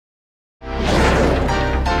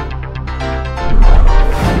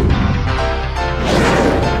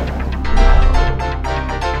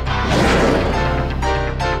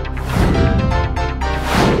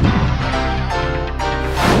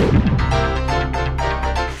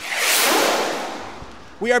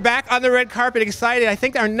We are back on the red carpet, excited. I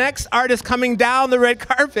think our next artist coming down the red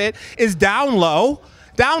carpet is Down Low.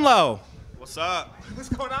 Down Low. What's up? What's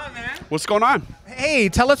going on, man? What's going on? Hey,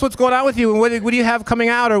 tell us what's going on with you and what do you have coming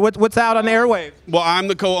out or what's out on the airwaves? Well, I'm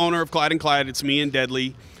the co-owner of Clyde & Clyde. It's me and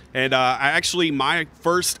Deadly. And my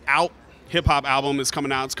first out hip-hop album is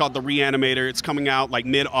coming out. It's called The Reanimator. It's coming out like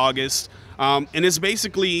mid-August. And it's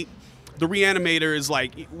basically, The Reanimator is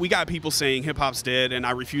like, we got people saying hip-hop's dead, and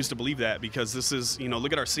I refuse to believe that because this is,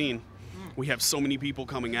 look at our scene. We have so many people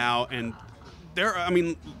coming out, and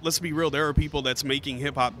let's be real, there are people that's making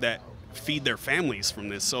hip-hop that feed their families from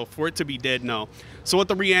this. So for it to be dead, no. So what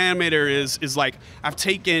The Reanimator is like, I've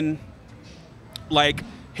taken like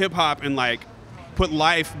hip-hop and like put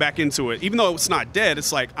life back into it. Even though it's not dead,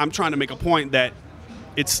 it's like I'm trying to make a point that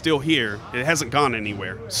it's still here. It hasn't gone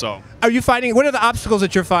anywhere. So are you finding, what are the obstacles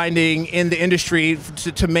that you're finding in the industry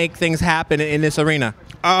to make things happen in this arena?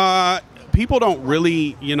 People don't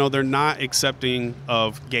really, they're not accepting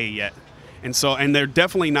of gay yet. And they're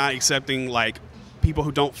definitely not accepting like people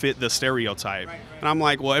who don't fit the stereotype. Right. And I'm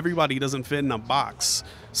like, well, everybody doesn't fit in a box.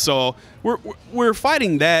 So we're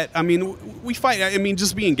fighting that. I mean, we fight. I mean,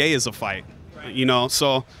 just being gay is a fight,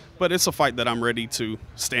 so, but it's a fight that I'm ready to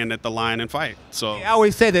stand at the line and fight. So I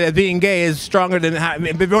always say that being gay is stronger than,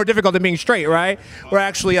 more difficult than being straight, right? We're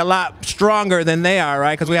actually a lot stronger than they are,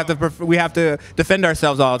 right? Because we have to defend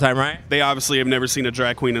ourselves all the time, right? They obviously have never seen a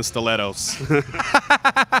drag queen in stilettos.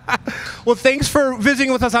 Well, thanks for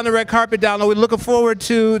visiting with us on the red carpet, Down Low. We're looking forward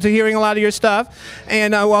to hearing a lot of your stuff,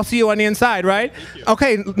 and I'll see you on the inside, right?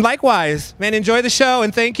 Okay, likewise, man. Enjoy the show,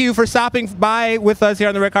 and thank you for stopping by with us here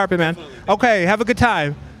on the red carpet, man. Okay, have a good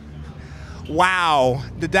time. Wow,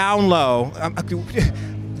 the Down Low.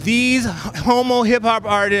 These homo hip-hop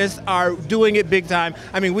artists are doing it big time.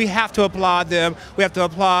 I mean, we have to applaud them. We have to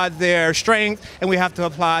applaud their strength, and we have to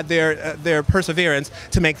applaud their perseverance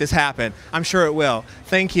to make this happen. I'm sure it will.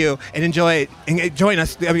 Thank you, and enjoy it. And join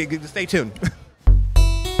us. Stay tuned.